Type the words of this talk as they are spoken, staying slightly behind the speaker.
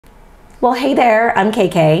Well, hey there, I'm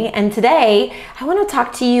KK, and today I want to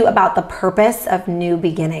talk to you about the purpose of new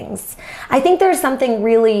beginnings. I think there's something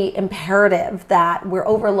really imperative that we're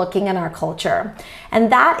overlooking in our culture,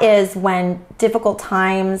 and that is when difficult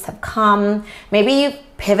times have come, maybe you've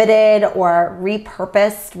pivoted or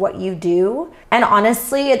repurposed what you do, and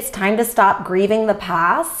honestly, it's time to stop grieving the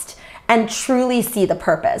past and truly see the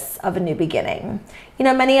purpose of a new beginning. You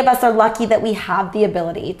know, many of us are lucky that we have the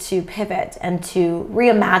ability to pivot and to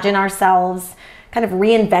reimagine ourselves, kind of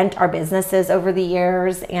reinvent our businesses over the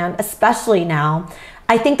years, and especially now,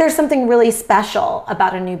 I think there's something really special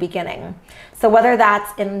about a new beginning. So whether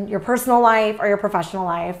that's in your personal life or your professional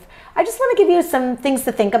life, I just want to give you some things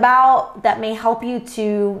to think about that may help you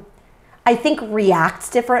to, I think,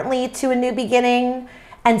 react differently to a new beginning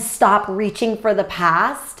and stop reaching for the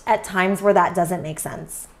past at times where that doesn't make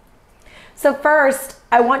sense. So first,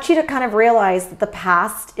 I want you to kind of realize that the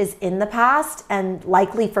past is in the past and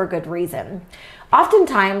likely for good reason.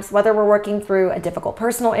 Oftentimes, whether we're working through a difficult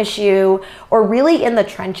personal issue or really in the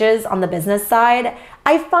trenches on the business side,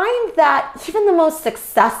 I find that even the most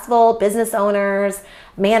successful business owners,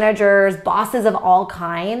 managers, bosses of all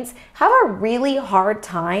kinds have a really hard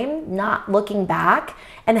time not looking back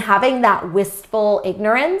and having that wistful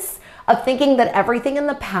ignorance of thinking that everything in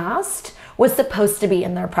the past was supposed to be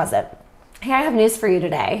in their present. Hey, I have news for you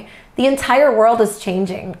today. The entire world is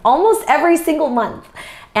changing almost every single month.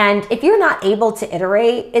 And if you're not able to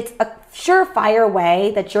iterate, it's a surefire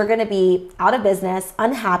way that you're gonna be out of business,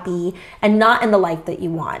 unhappy, and not in the life that you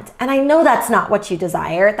want. And I know that's not what you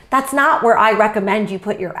desire. That's not where I recommend you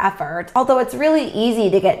put your effort. Although it's really easy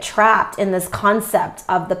to get trapped in this concept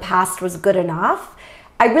of the past was good enough,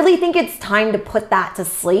 I really think it's time to put that to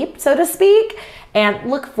sleep, so to speak, and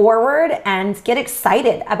look forward and get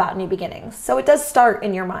excited about new beginnings. So it does start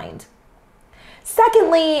in your mind.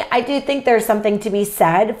 Secondly, I do think there's something to be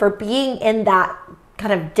said for being in that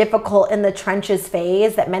kind of difficult in the trenches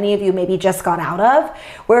phase that many of you maybe just got out of,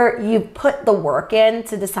 where you put the work in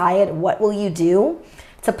to decide what will you do,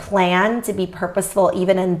 to plan, to be purposeful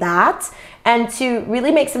even in that, and to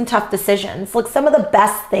really make some tough decisions. Look, some of the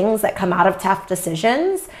best things that come out of tough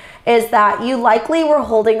decisions is that you likely were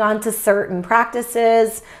holding on to certain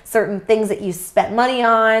practices, certain things that you spent money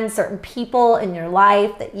on, certain people in your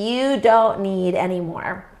life that you don't need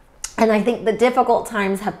anymore. And I think the difficult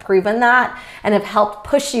times have proven that and have helped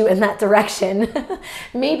push you in that direction.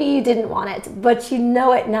 Maybe you didn't want it, but you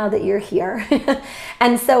know it now that you're here.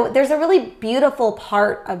 And so there's a really beautiful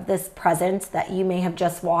part of this present that you may have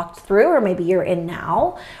just walked through, or maybe you're in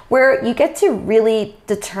now, where you get to really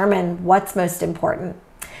determine what's most important.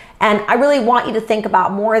 And I really want you to think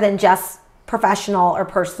about more than just professional or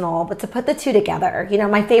personal, but to put the two together. You know,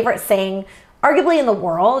 my favorite saying, arguably in the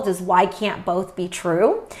world, is why can't both be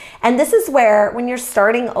true? And this is where when you're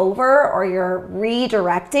starting over or you're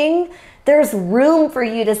redirecting, there's room for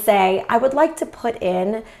you to say, I would like to put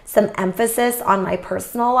in some emphasis on my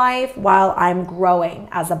personal life while I'm growing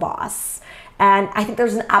as a boss. And I think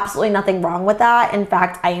there's absolutely nothing wrong with that. In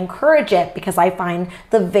fact, I encourage it because I find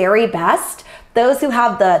the very best, those who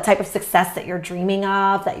have the type of success that you're dreaming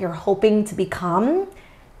of, that you're hoping to become,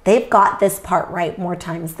 they've got this part right more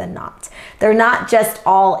times than not. They're not just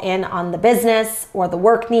all in on the business or the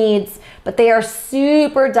work needs, but they are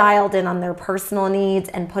super dialed in on their personal needs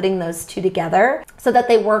and putting those two together so that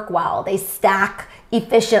they work well, they stack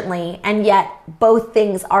efficiently, and yet both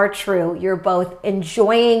things are true. You're both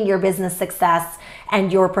enjoying your business success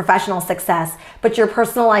and your professional success, but your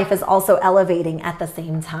personal life is also elevating at the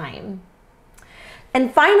same time.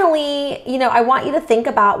 And finally, you know, I want you to think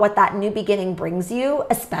about what that new beginning brings you,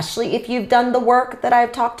 especially if you've done the work that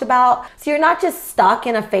I've talked about. So you're not just stuck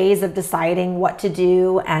in a phase of deciding what to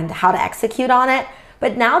do and how to execute on it,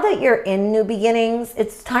 but now that you're in new beginnings,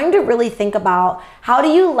 it's time to really think about how do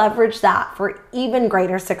you leverage that for even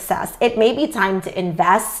greater success. It may be time to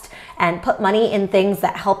invest and put money in things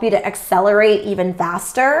that help you to accelerate even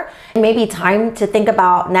faster. It may be time to think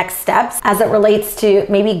about next steps as it relates to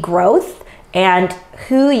maybe growth and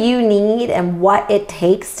who you need and what it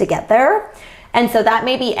takes to get there. And so that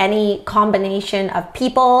may be any combination of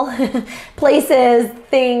people, places,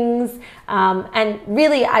 things, and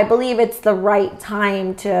really I believe it's the right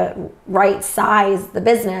time to right size the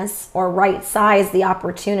business or right size the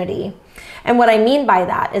opportunity. And what I mean by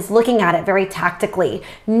that is looking at it very tactically,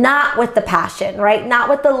 not with the passion, right? Not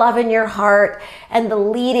with the love in your heart and the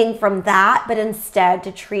leading from that, but instead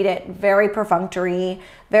to treat it very perfunctory,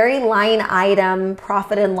 very line item,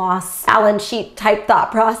 profit and loss, balance sheet type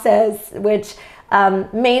thought process, which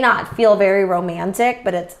may not feel very romantic,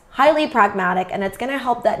 but it's highly pragmatic and it's gonna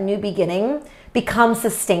help that new beginning become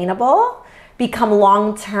sustainable become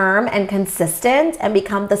long-term and consistent and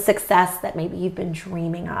become the success that maybe you've been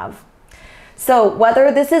dreaming of. So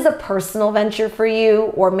whether this is a personal venture for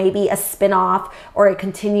you or maybe a spin-off or a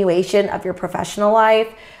continuation of your professional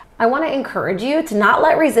life, I want to encourage you to not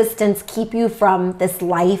let resistance keep you from this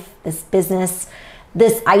life, this business,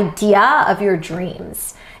 this idea of your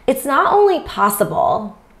dreams. It's not only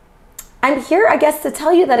possible, I'm here, I guess, to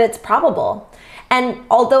tell you that it's probable. And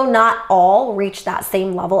although not all reach that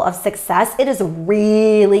same level of success, it is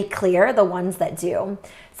really clear the ones that do.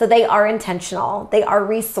 So they are intentional, they are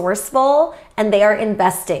resourceful, and they are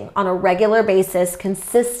investing on a regular basis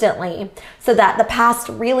consistently so that the past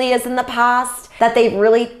really is in the past, that they've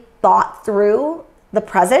really thought through the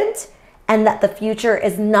present, and that the future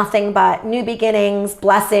is nothing but new beginnings,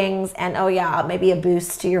 blessings, and oh yeah, maybe a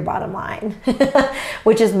boost to your bottom line,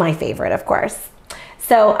 which is my favorite, of course.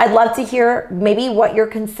 So I'd love to hear maybe what you're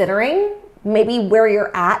considering, maybe where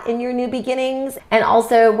you're at in your new beginnings, and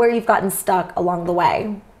also where you've gotten stuck along the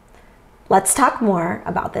way. Let's talk more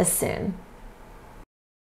about this soon.